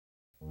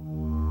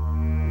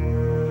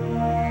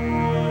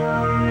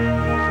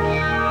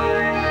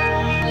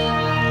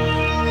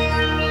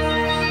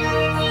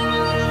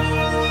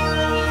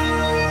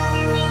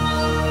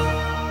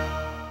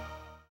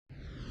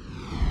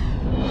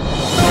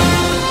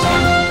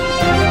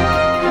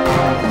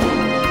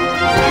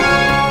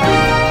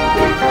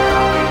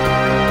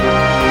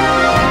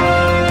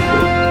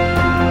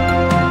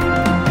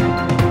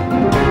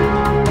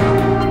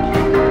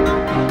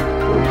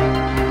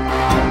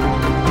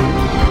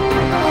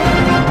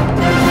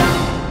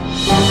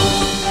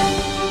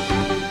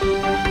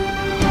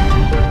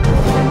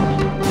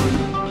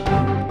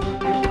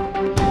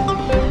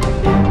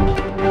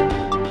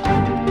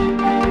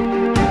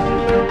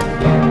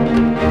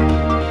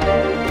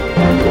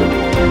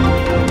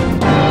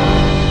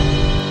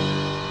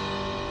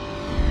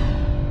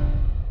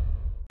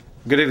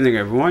Good evening,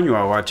 everyone. You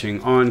are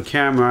watching On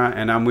Camera,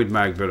 and I'm with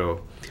Mike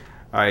Below.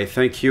 I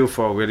thank you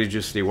for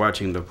religiously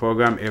watching the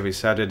program every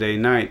Saturday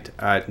night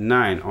at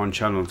 9 on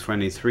channel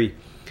 23.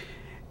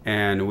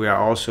 And we are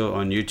also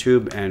on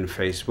YouTube and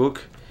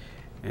Facebook.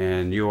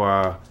 And you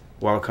are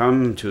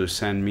welcome to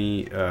send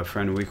me a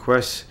friend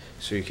request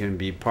so you can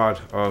be part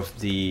of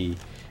the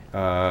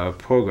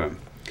program.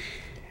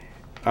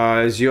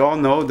 As you all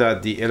know,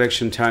 that the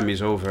election time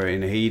is over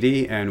in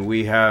Haiti, and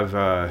we have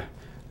a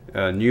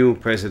new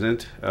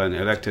president, an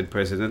elected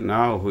president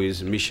now, who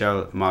is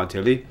Michel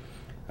Martelly,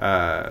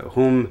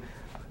 who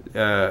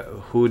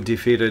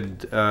defeated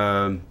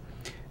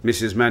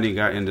Mrs.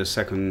 Maniga in the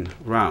second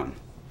round.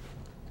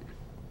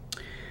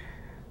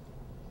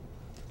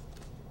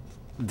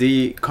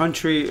 The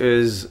country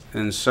is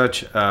in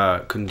such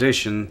a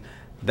condition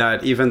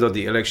that even though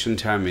the election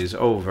time is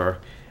over,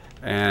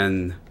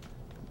 and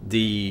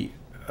the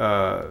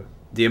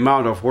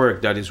amount of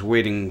work that is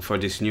waiting for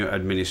this new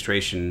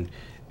administration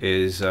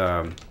is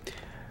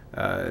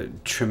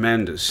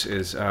tremendous,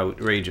 is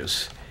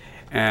outrageous.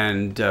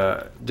 And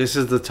this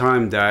is the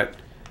time that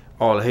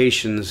all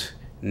Haitians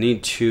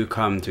need to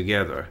come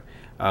together,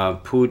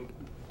 put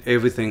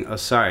everything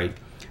aside,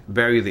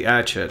 bury the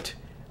hatchet,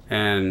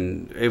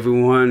 and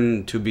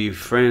everyone to be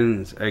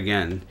friends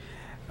again.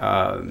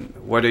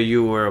 Whether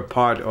you were a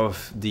part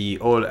of the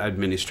old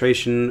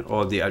administration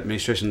or the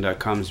administration that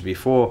comes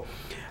before.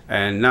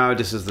 And now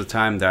this is the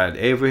time that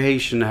every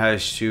Haitian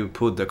has to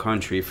put the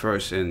country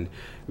first and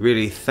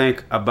really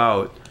think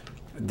about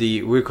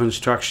the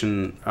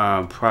reconstruction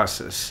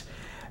process.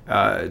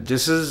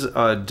 This is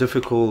a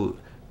difficult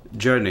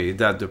journey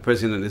that the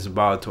president is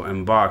about to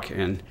embark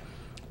in.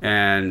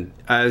 And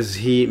as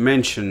he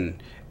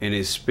mentioned in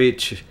his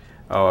speech,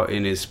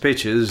 in his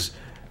speeches,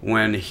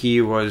 when he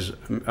was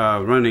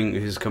running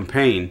his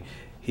campaign,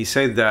 he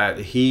said that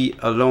he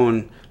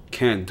alone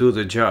can't do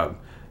the job.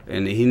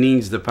 And he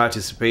needs the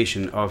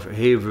participation of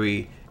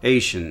every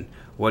Haitian,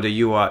 whether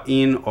you are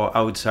in or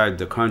outside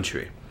the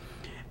country.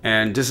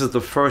 And this is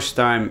the first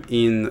time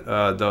in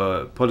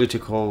the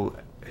political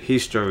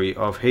history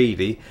of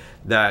Haiti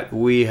that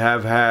we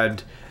have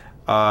had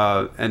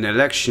an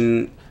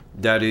election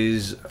that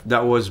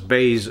was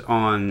based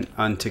on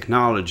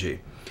technology.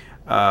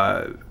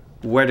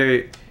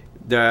 Whether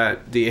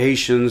that the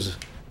Haitians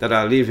that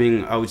are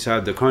living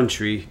outside the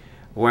country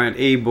weren't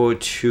able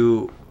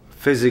to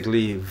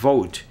physically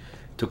vote,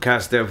 to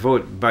cast their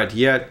vote, but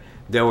yet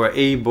they were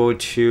able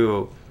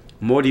to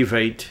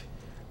motivate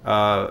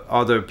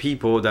other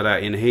people that are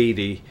in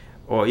Haiti,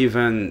 or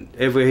even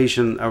every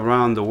Haitian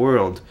around the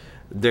world.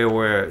 They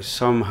were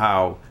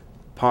somehow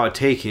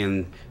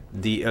partaking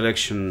the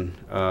election,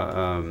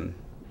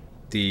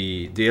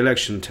 the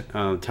election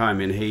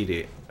time in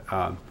Haiti.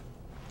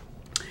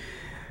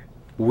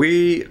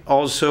 We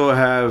also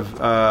have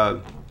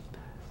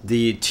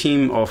the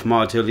team of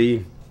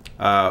Martelly,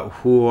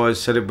 who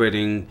was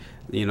celebrating,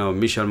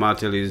 Michel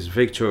Martelly's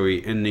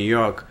victory in New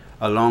York,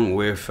 along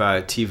with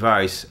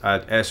T-Vice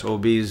at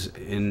SOBs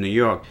in New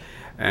York.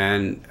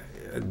 And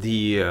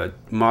the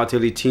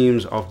Martelly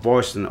teams of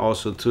Boston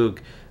also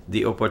took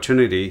the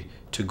opportunity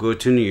to go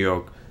to New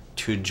York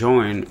to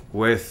join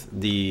with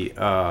the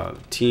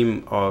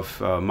team of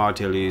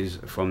Martellys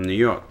from New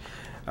York,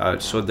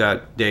 so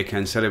that they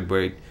can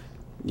celebrate,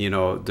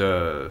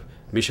 the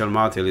Michel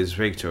Martelly's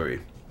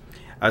victory.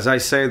 As I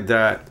said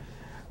that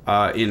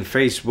in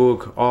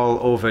Facebook, all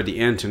over the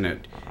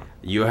internet,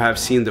 you have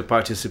seen the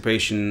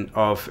participation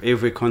of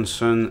every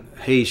concerned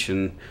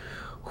Haitian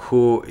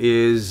who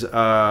is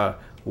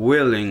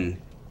willing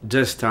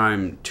this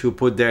time to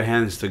put their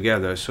hands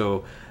together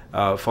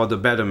for the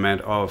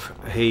betterment of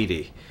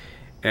Haiti.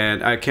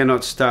 And I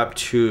cannot stop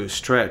to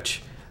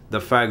stretch the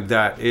fact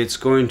that it's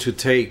going to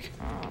take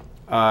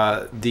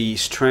the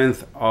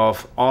strength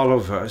of all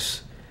of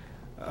us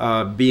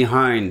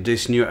behind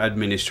this new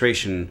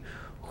administration,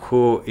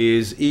 who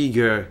is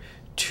eager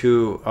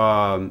to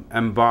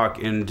embark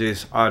in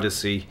this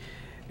odyssey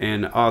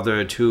in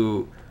order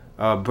to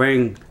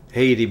bring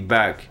Haiti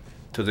back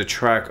to the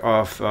track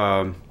of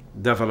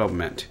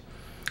development.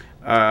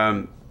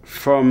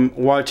 From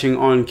watching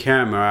On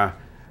Camera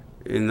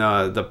in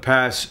the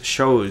past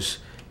shows,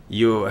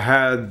 you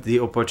had the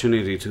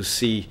opportunity to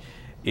see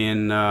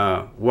in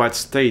what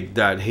state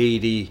that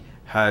Haiti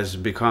has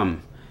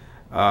become.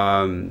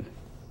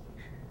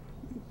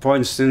 For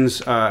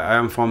instance, I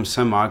am from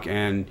Saint-Marc,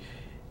 and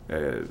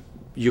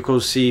you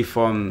could see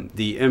from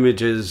the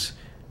images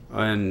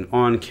and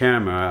On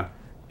Camera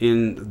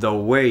in the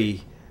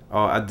way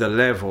or at the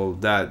level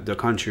that the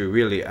country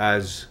really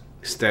has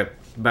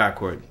stepped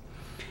backward.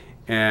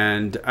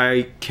 And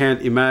I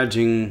can't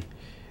imagine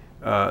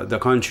the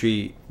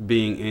country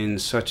being in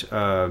such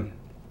a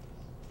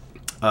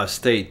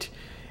state.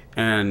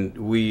 And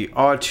we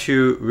ought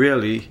to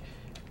really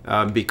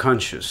be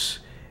conscious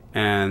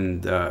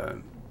and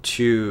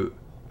to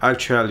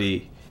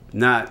actually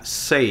not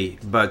say,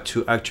 but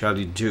to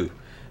actually do,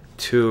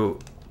 to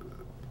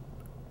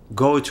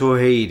go to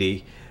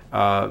Haiti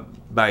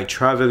by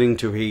traveling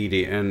to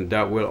Haiti, and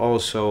that will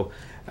also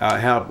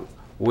help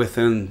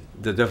within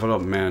the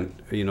development,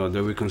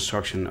 the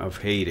reconstruction of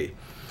Haiti.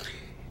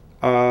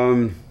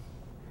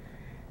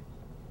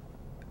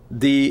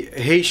 The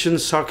Haitian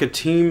soccer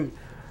team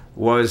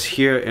was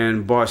here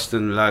in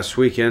Boston last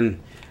weekend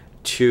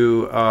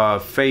to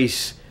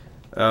face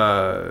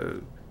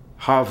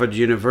Harvard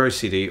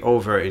University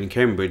over in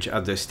Cambridge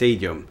at the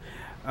stadium.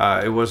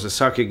 It was a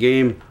soccer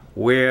game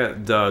where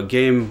the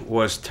game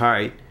was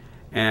tight,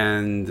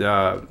 and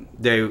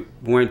they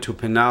went to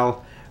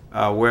penal,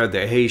 where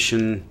the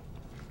Haitian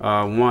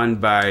won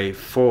by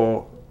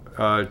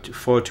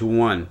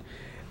 4-1.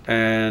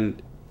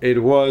 And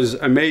it was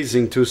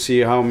amazing to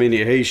see how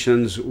many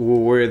Haitians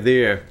who were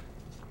there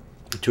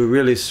to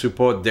really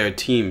support their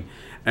team.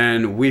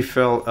 And we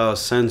felt a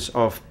sense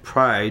of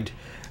pride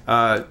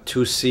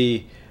to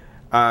see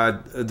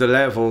the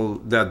level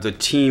that the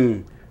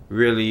team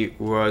really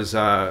was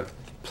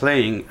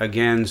playing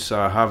against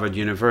Harvard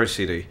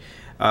University,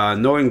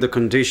 knowing the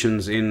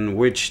conditions in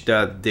which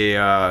that they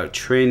are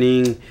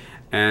training,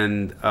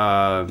 and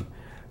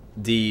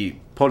the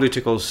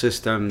political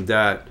system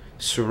that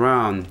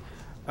surround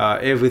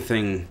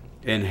everything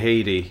in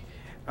Haiti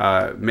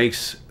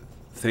makes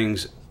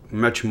things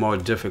much more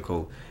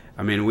difficult.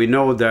 I mean, we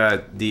know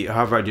that the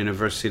Harvard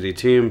University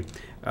team,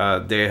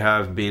 they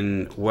have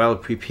been well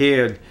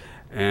prepared,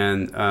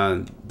 and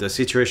the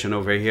situation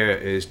over here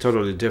is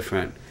totally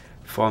different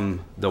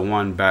from the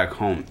one back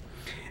home.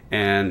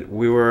 And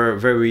we were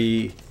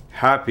very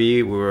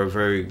happy, we were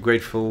very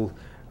grateful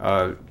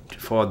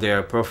for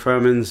their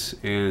performance,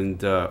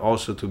 and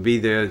also to be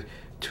there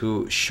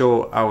to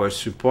show our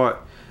support,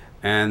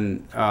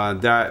 and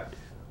that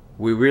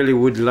we really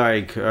would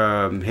like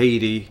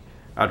Haiti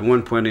at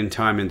one point in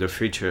time in the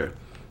future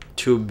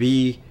to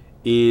be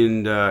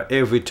in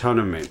every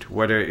tournament,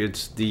 whether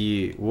it's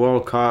the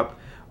World Cup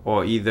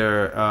or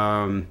either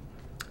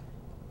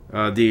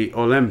the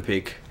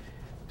Olympic,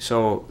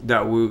 so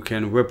that we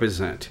can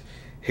represent.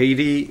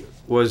 Haiti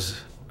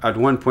was at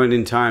one point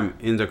in time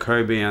in the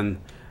Caribbean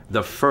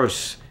the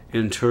first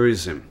in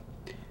tourism,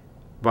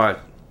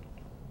 but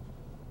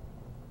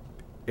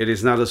it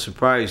is not a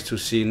surprise to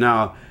see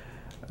now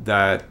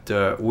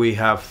that we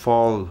have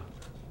fallen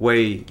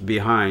way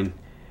behind,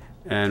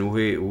 and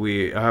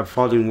we have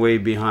fallen way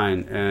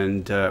behind,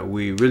 and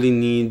we really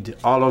need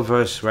all of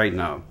us right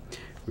now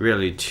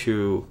really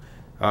to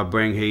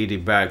bring Haiti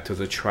back to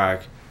the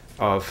track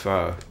of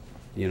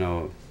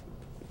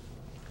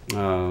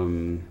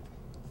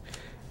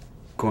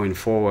going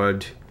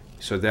forward,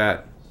 so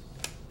that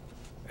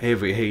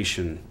every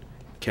Haitian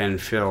can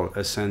feel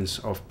a sense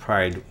of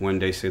pride when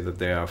they say that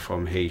they are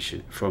from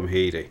Haiti.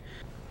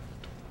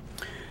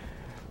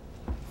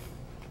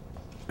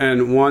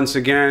 And once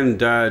again,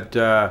 that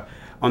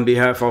on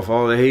behalf of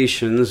all the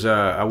Haitians,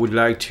 I would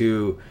like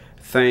to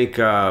thank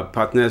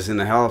Partners in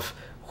Health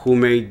who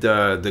made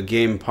the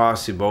game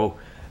possible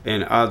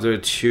in order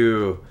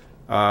to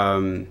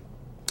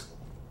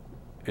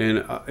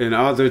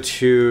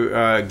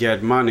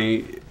get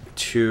money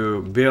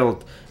to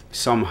build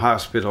some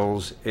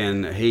hospitals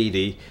in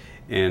Haiti,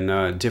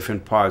 in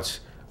different parts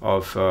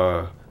of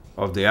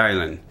the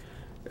island.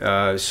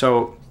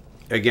 So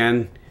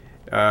again,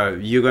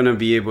 you're gonna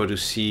be able to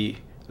see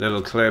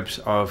little clips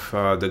of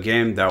the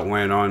game that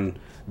went on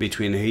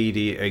between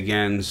Haiti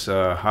against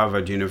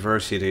Harvard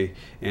University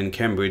in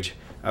Cambridge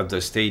at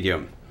the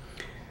stadium.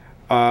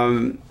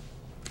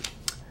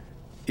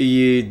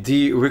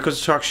 The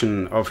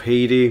reconstruction of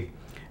Haiti,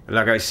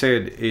 like I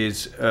said,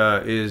 is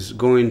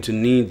going to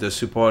need the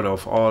support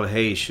of all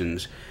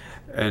Haitians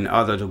in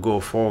order to go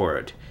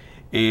forward.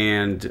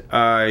 And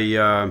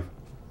I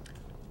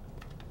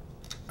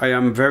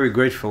am very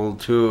grateful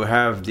to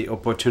have the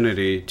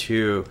opportunity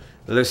to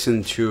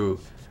listen to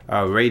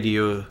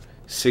Radio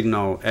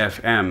Signal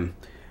FM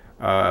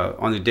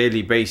on a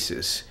daily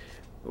basis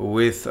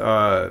with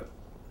a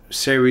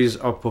series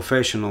of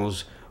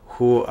professionals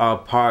who are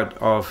part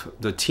of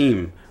the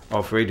team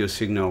of Radio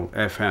Signal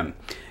FM.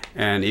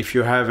 And if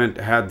you haven't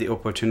had the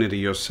opportunity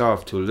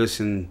yourself to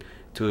listen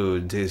to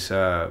this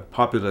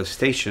popular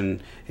station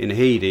in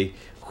Haiti,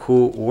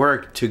 who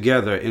work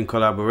together in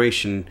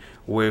collaboration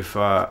with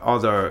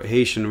other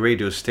Haitian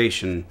radio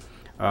stations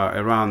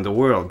around the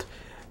world,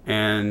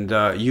 and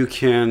you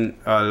can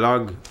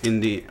log in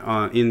the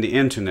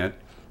internet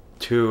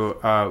to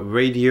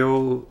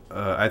radio.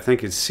 I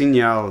think it's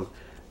Signal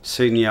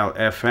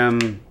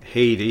FM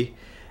Haiti,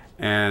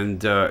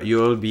 and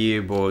you'll be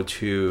able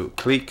to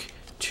click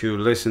to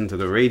listen to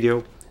the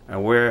radio,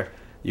 where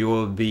you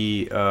will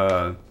be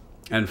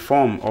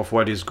informed of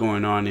what is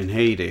going on in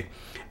Haiti.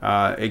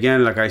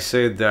 Again, like I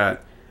said,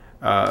 that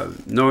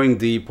knowing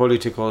the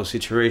political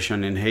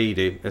situation in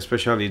Haiti,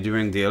 especially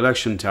during the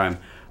election time,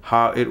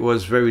 how it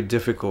was very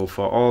difficult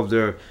for all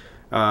the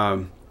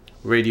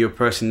radio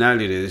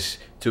personalities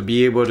to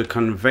be able to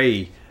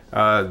convey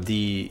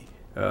the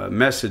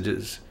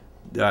messages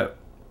that,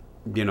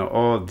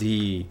 all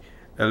the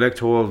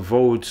electoral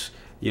votes,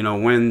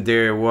 when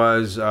there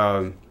was,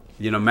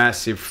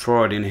 massive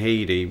fraud in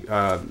Haiti.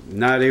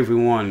 Not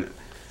everyone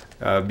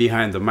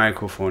behind the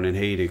microphone in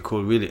Haiti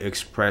could really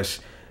express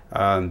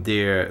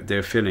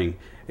their feeling,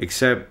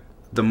 except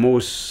the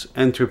most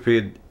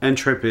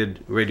intrepid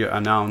radio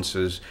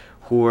announcers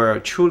who are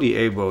truly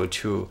able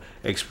to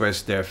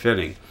express their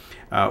feeling.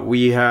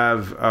 We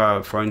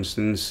have, for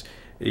instance,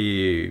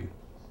 a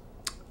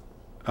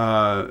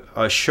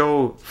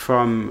show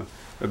from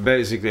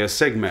basically a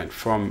segment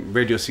from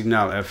Radio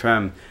Signal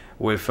FM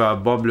with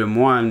Bob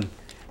Lemoine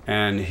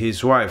and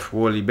his wife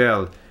Wally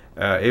Bell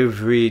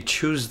every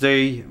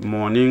Tuesday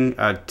morning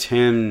at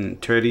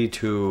 10:30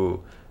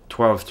 to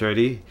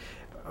 12:30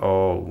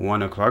 or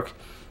 1 o'clock,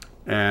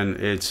 and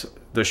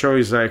the show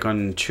is like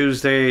on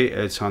Tuesday,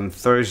 it's on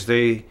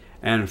Thursday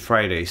and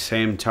Friday,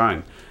 same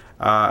time.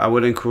 I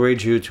would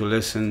encourage you to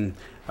listen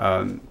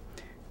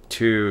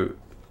to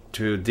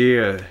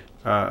their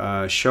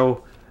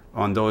show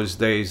on those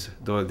days,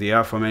 the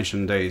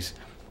aforementioned days.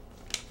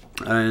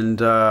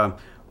 And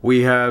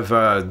we have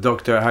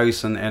Dr.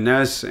 Harrison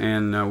Enes,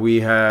 and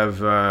we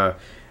have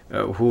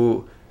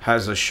who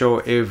has a show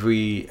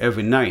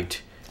every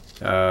night.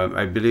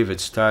 I believe it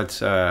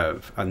starts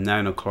at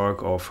 9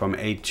 o'clock or from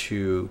 8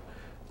 to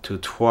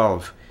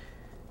 12.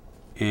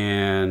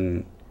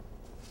 And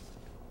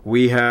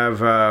we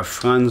have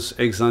Franz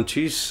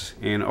Exantus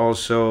and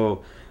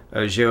also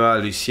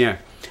Gérard Lucien.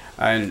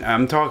 And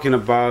I'm talking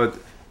about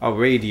a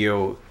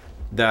radio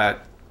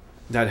that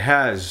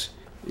has,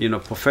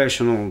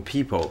 professional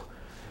people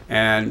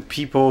and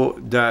people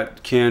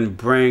that can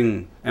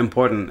bring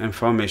important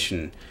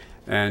information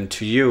and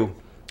to you,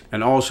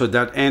 and also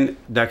that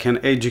can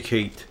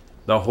educate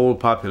the whole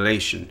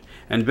population.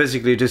 And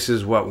basically this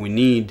is what we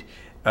need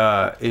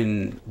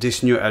in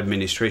this new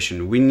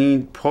administration. We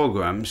need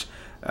programs,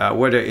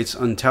 whether it's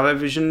on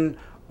television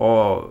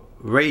or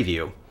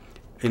radio,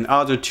 in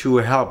order to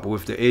help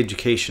with the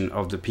education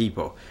of the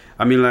people.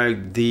 I mean,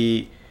 like,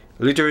 the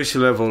literacy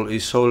level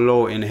is so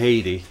low in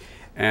Haiti,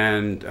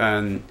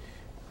 and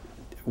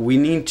we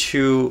need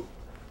to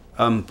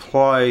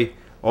employ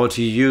or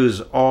to use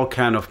all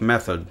kind of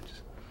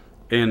methods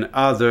in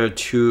order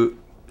to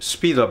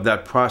speed up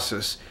that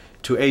process,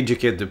 to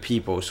educate the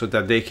people so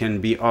that they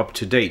can be up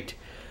to date.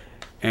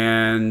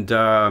 And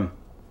I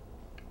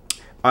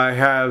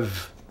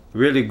have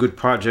really good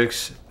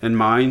projects in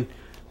mind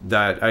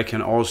that I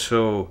can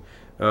also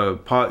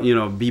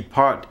be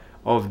part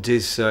of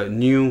this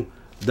new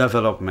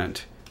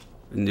development,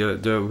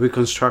 the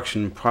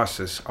reconstruction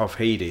process of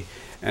Haiti.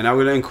 And I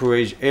will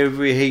encourage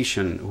every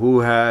Haitian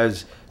who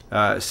has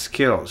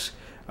skills,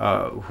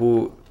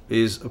 who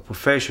is a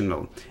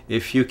professional,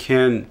 if you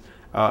can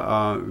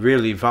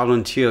really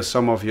volunteer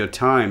some of your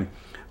time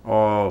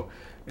or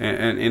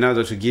in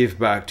order to give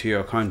back to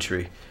your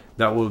country,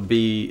 that will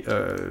be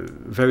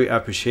very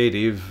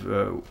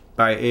appreciative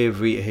by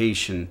every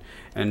Haitian.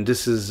 And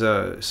this is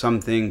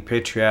something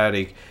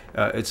patriotic.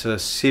 It's a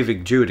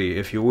civic duty,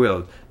 if you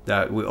will,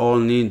 that we all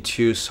need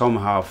to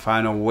somehow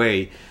find a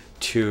way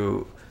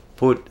to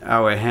put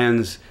our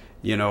hands,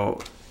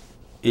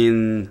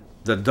 in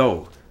the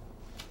dough.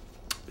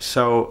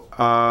 So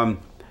I'm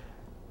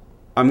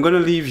going to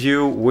leave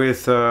you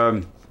with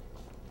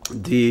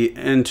the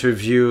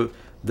interview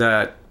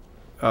that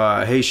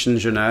Haitian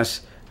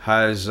Jeunesse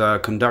has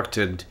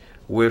conducted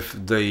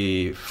with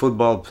the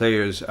football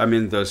players,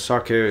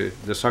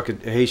 the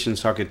Haitian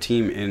soccer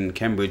team in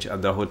Cambridge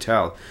at the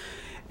hotel.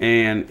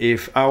 And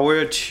if I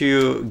were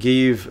to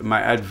give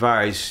my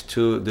advice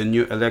to the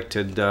new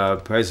elected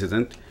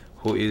president,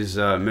 who is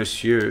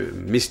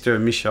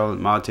Mr. Michel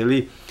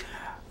Martelly,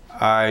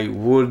 I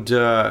would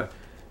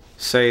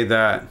say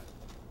that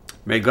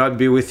may God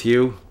be with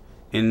you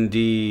in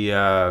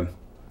your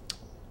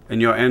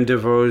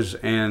endeavors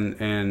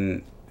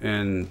and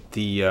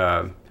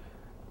the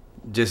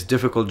this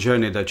difficult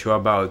journey that you're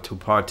about to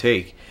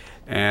partake.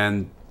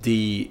 And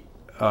the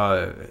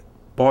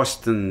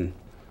Boston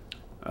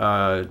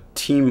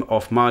team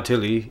of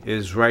Martelly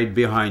is right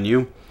behind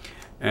you,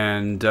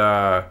 and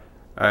I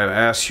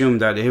assume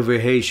that every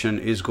Haitian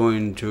is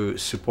going to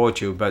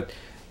support you. But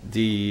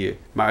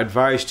my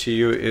advice to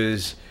you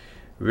is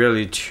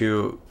really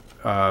to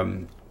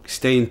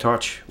stay in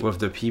touch with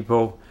the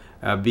people,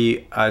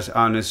 be as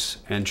honest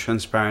and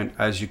transparent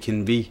as you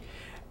can be,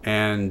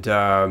 and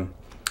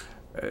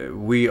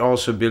we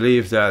also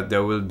believe that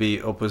there will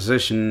be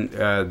opposition,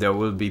 there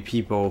will be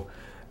people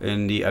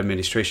in the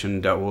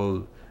administration that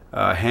will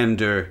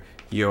hinder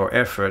your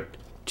effort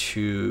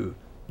to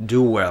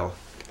do well,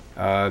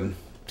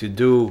 to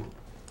do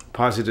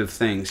positive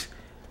things.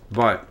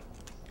 But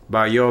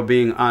by your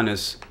being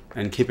honest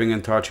and keeping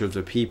in touch with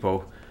the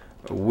people,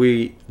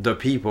 we, the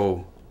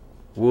people,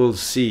 will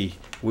see,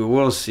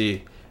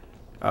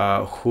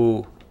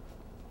 who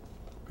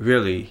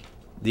really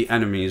the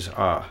enemies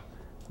are,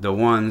 the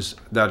ones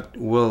that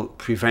will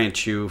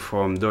prevent you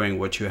from doing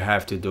what you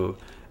have to do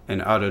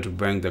in order to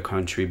bring the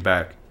country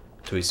back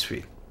to its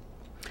feet.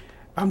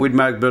 I'm with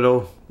Mac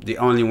Biddle, the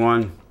only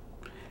one.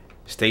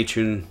 Stay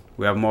tuned.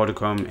 We have more to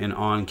come in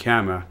On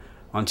Camera.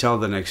 Until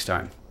the next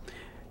time.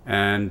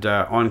 And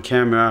On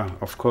Camera,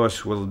 of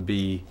course, will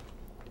be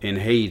in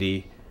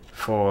Haiti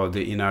for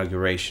the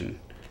inauguration.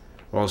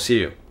 We'll see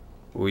you.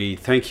 We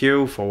thank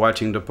you for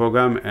watching the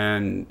program,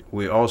 and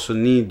we also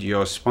need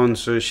your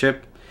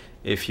sponsorship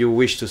if you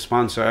wish to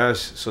sponsor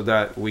us, so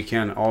that we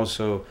can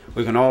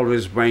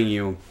always bring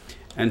you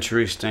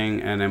interesting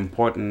and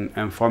important,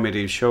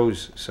 informative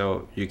shows.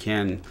 So you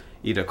can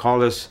either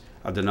call us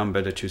at the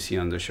number that you see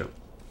on the show.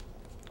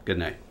 Good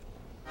night.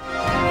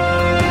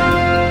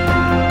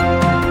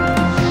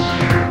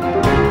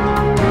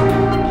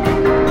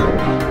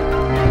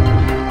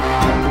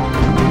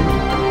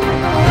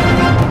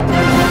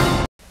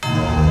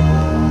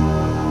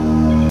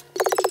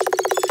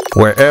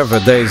 Wherever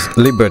there is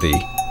liberty,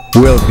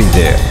 we'll be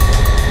there.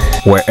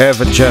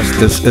 Wherever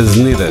justice is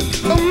needed,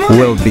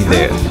 we'll be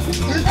there.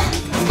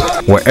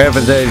 Wherever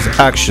there is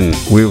action,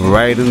 we're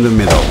right in the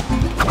middle.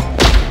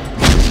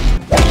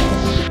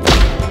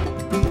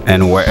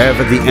 And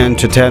wherever the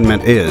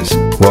entertainment is,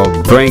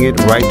 we'll bring it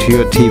right to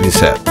your TV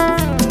set.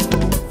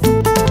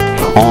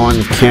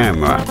 On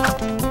camera,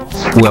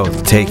 we'll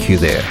take you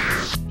there.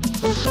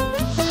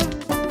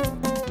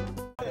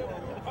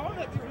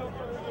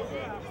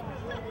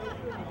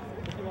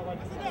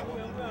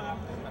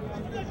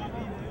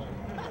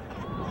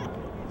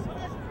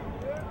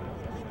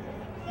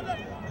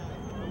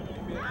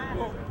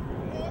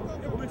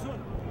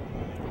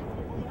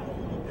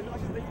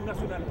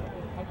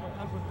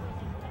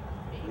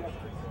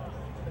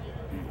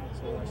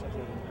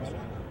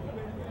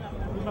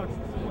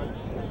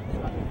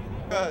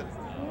 Good.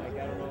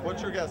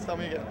 What's your guess? Tell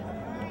me again.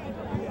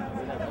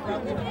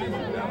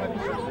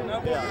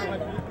 Yeah.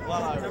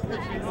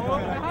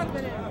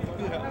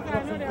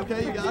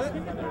 Okay, you got it?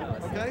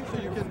 Okay, so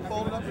you can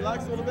fold it up,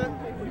 relax a little bit.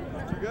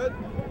 You good?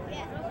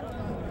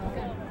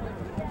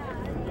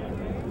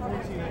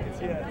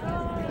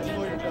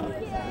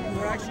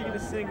 We're actually going to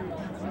sing.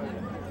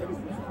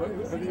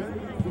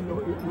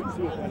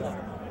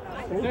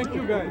 Thank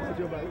you guys.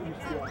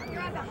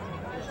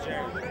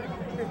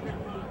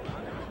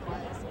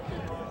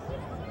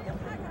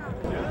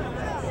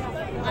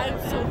 I'm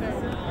so hurt.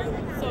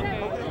 So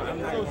hurt.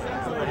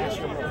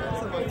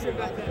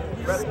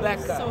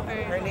 Rebecca. So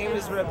hurt. Her name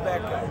is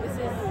Rebecca.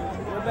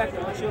 Rebecca,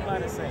 what you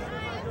about to say?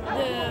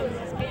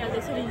 The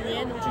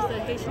Dessalinienne, which is the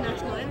Haitian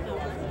national anthem.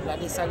 La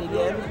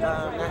Dessalinienne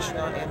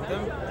national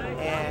anthem.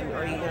 And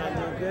are you going to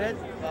do good?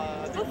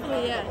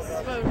 Hopefully,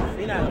 yes. But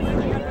You're not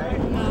right?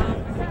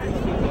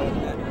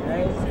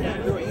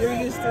 You're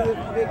used to the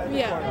big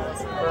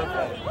performance.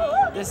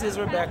 Perfect. This is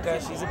Rebecca.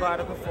 She's about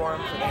to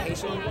perform for the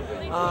Haitian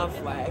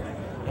flag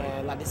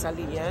and La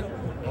Dessalinienne.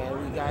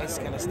 And we guys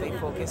kind of stay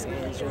focused and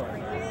enjoy.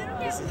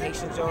 This is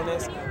Haitian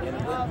Jonas and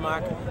with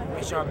Mark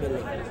Richard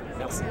Billy.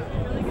 Merci.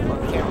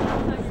 On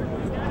camera.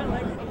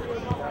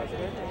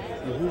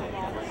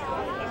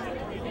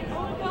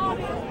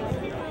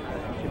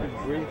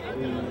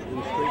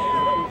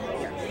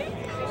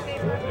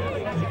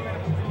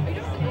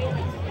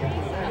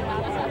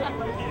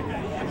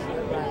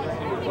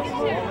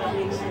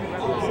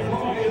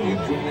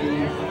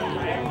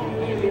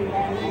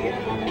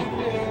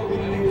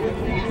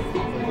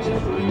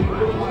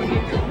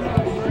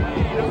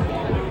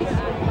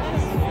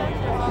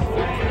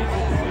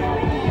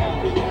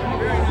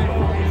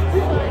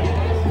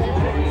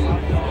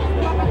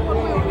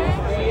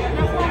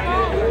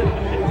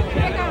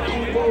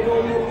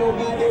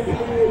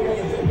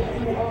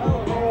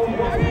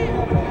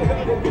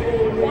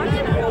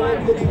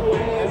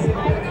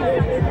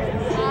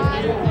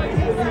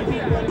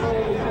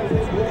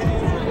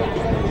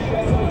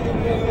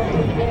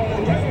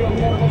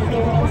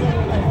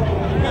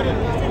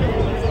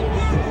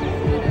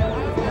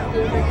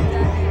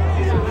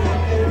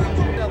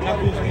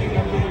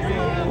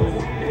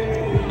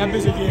 Na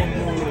pessoa que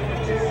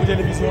por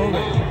televisão,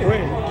 velho.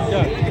 Oi,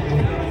 já.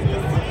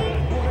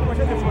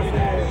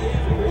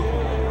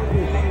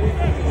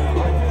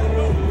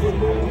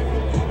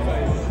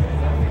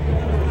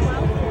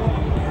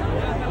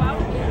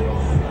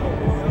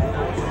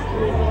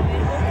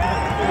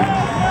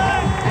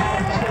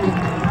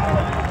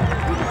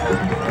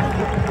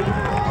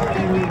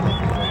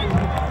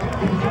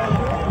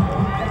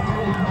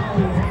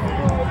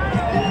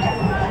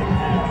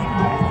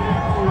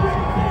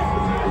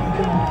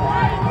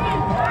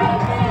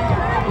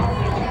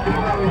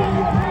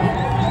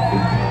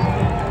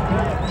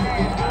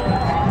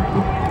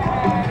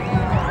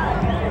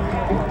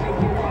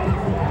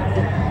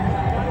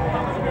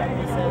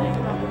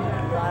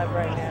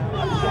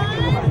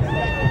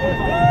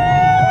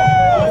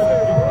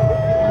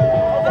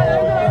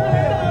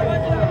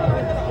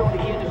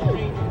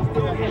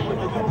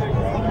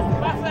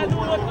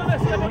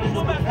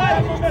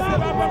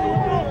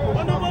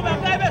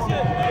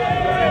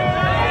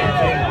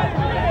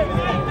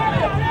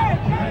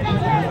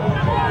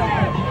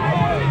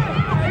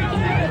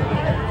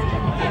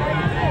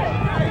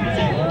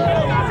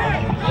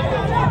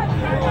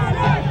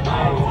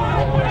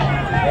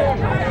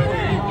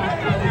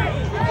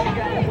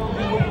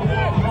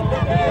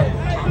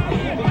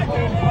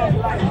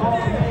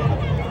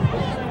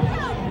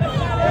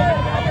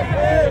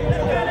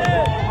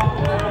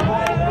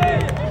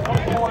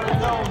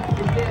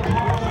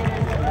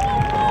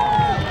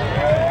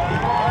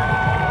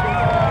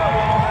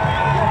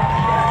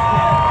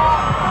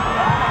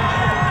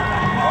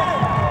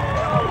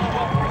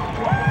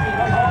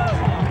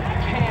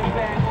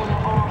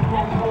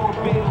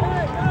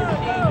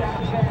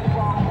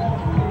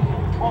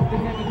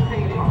 been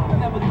imitated,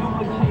 never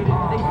duplicated.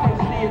 They say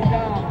she a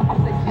dime, I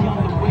say she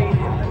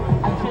underrated.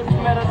 I just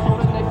met her, so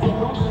the next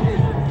solution,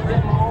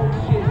 get my own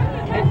shit,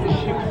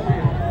 execution.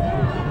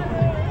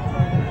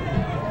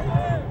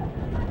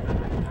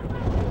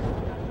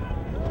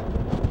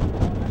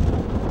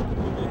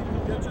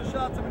 Get your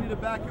shots and we need to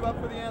back you up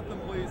for the anthem,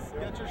 please.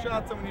 Get your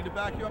shots and we need to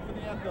back you up for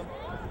the anthem.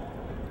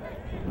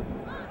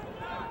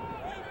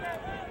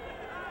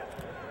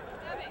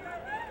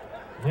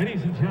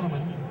 Ladies and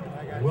gentlemen,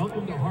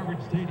 welcome to Harvard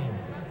Stadium.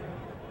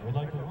 We'd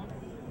like to welcome.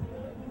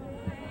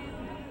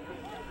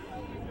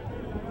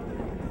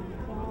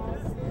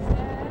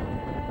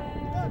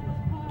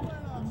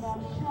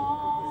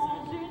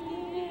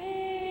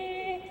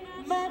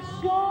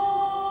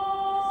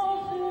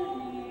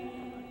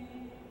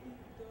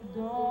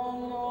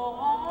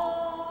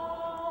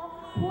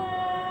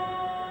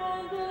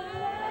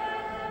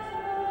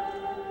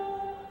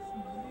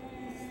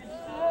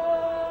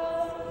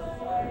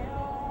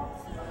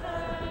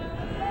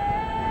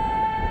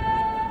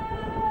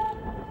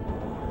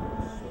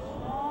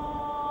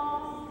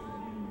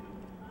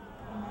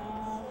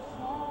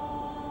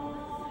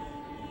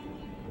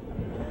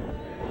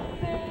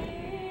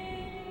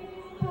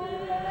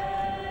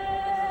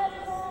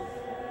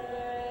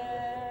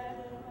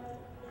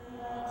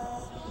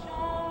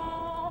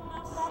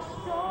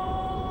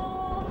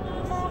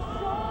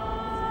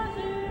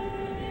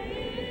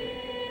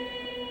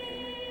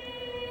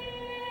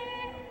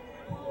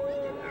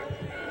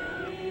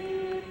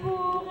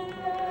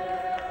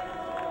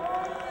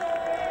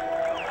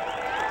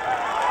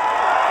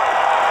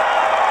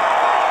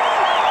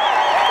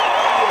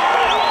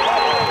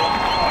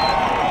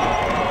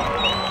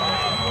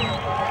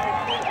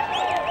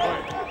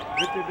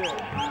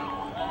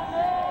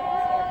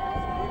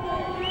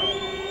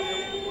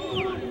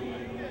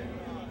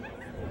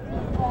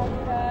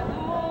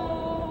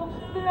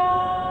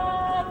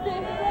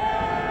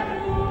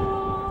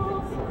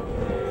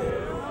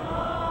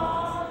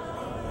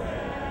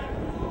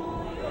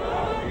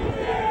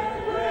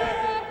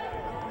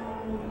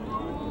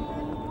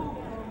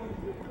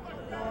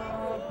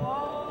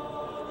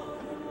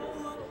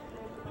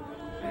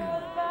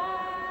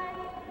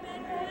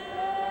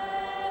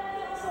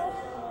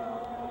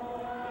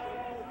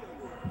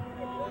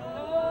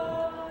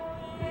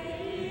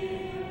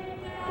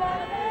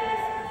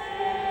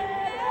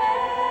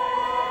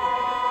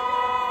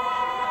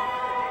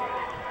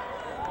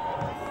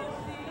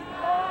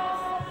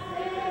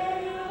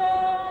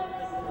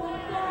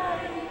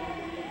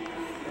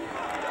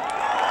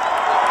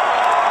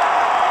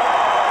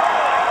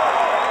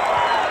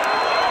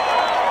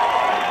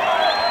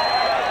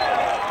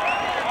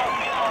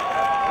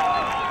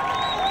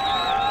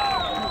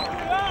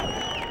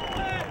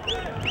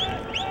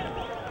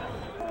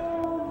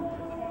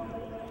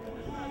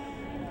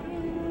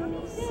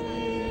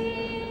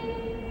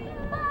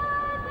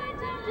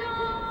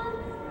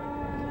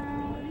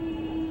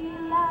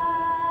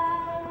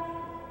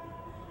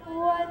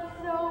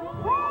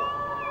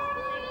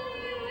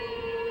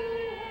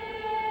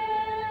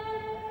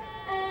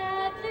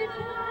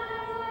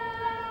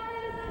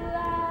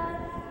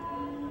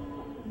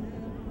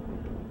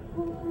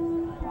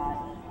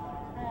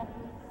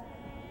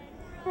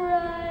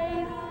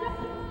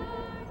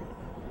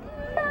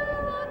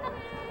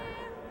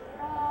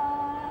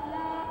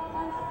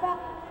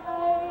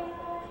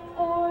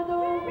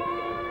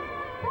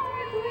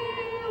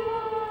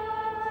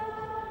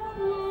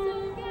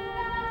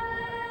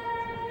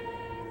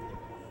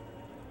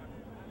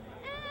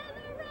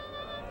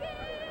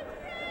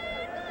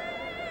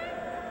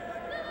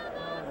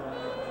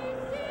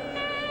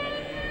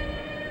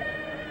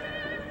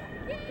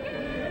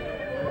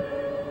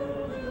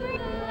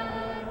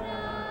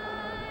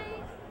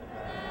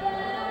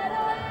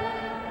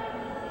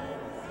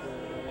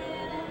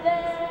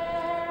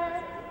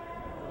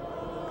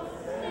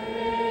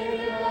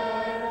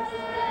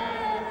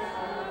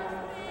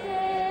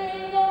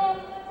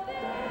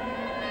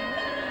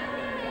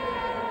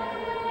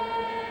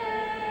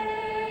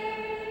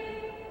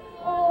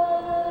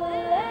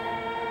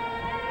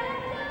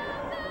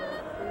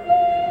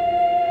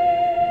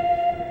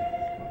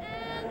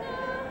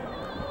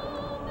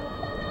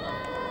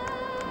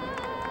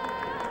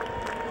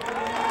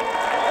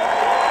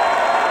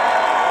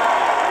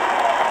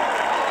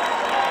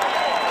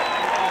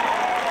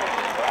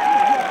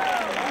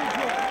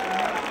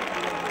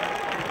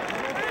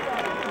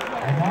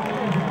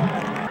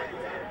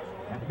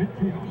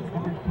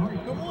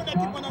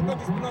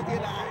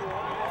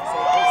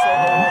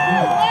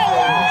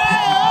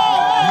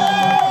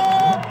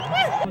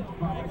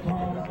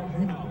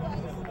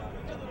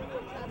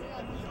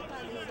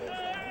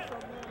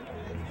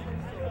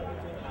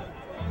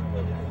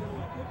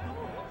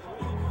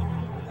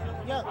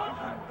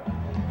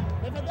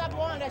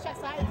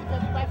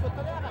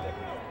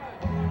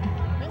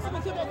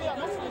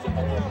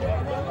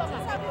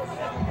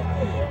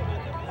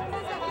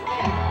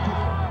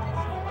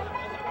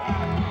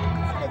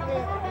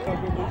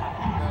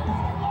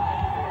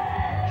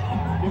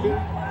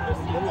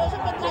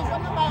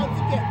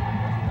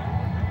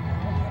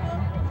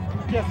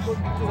 pièces, toutes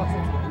les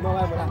actions. Non,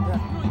 ouais, voilà.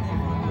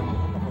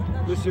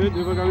 Monsieur,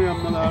 devant quand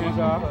même dans la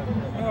déjà.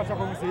 On va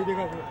commencer à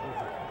dégager.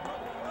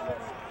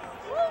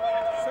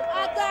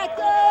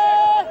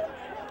 Attaquez!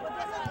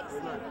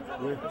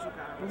 Oui.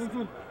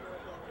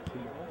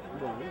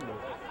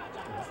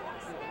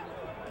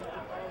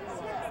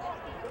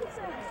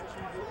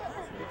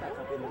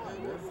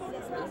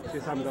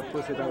 C'est ça, nous avons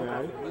procédé à rien.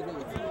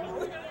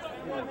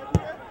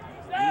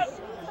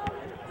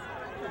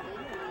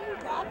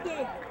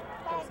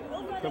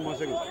 Comment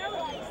c'est?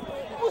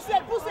 Poussez.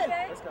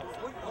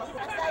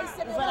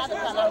 Vous allez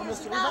attendre là,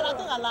 monsieur. Vous allez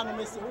attendre là,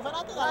 monsieur. Vous allez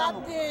attendre là,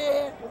 monsieur.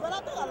 Vous allez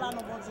attendre là,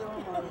 bon Dieu.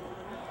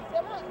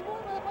 C'est moi,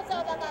 vous pensez à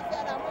ta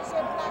affaire là,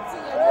 monsieur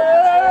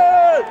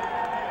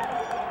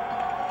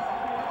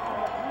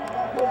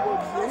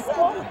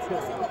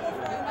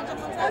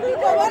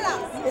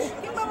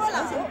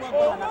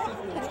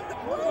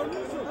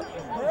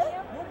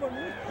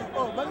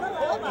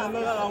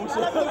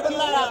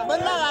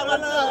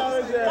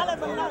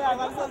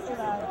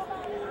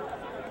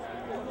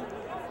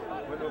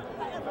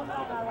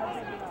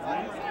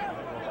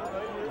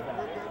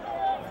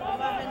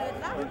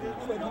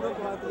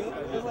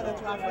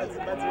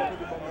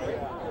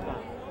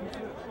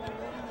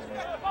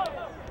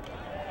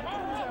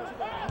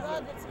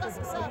Qu'est-ce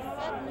que ça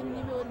fait, le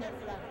numéro 9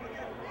 là?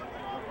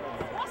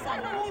 Ça,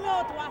 le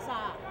numéro 3, ça.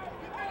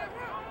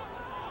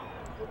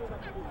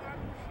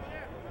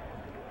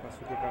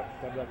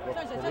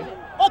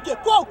 Ok,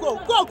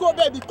 go,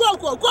 baby, go,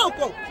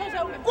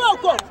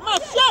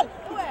 Marshall.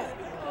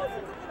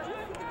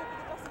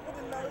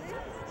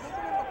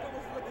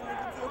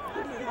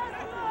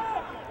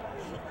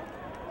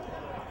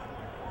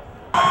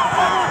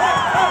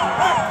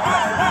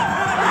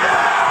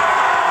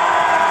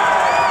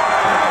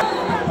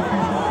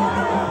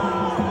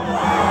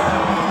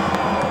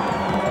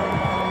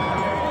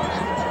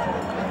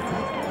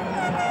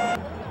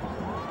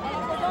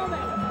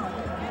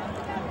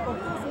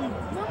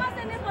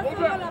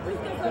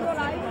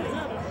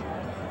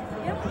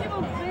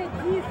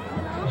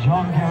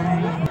 John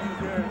Gary.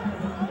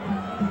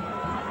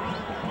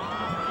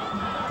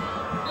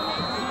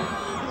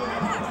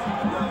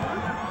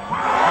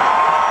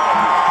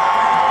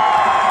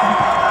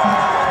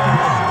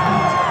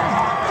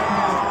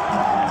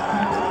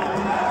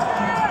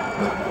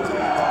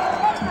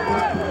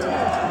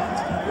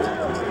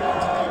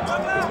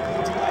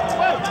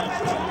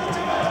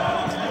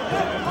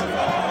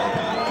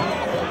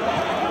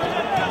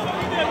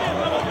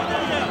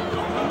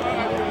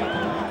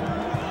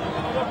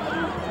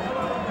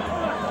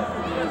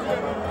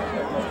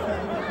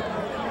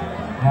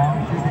 Now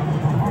shooting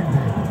for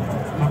Harvard,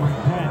 number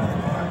 10,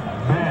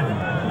 Ben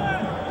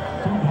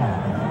Suna.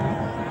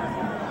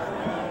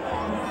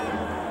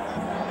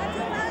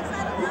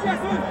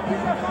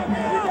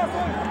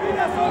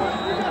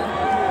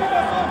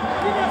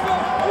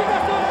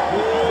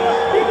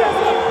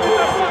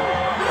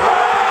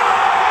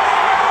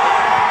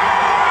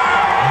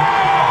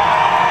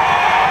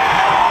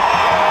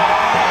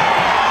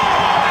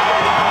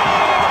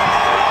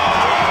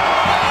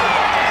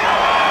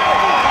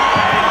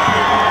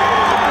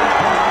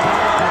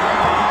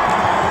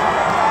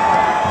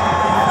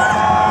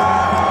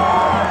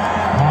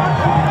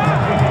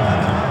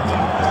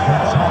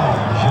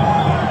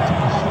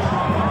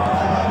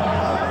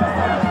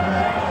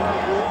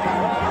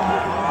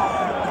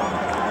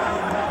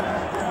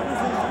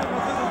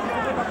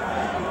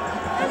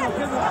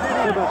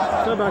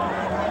 Stay back.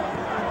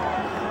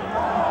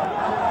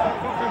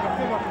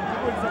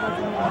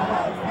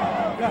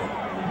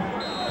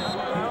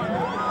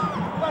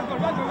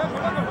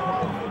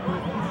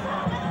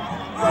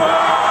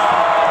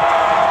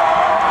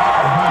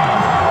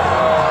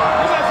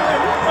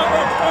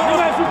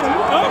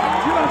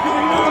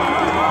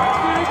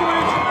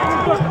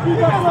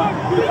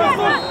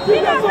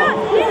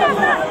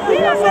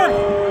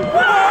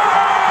 Viva!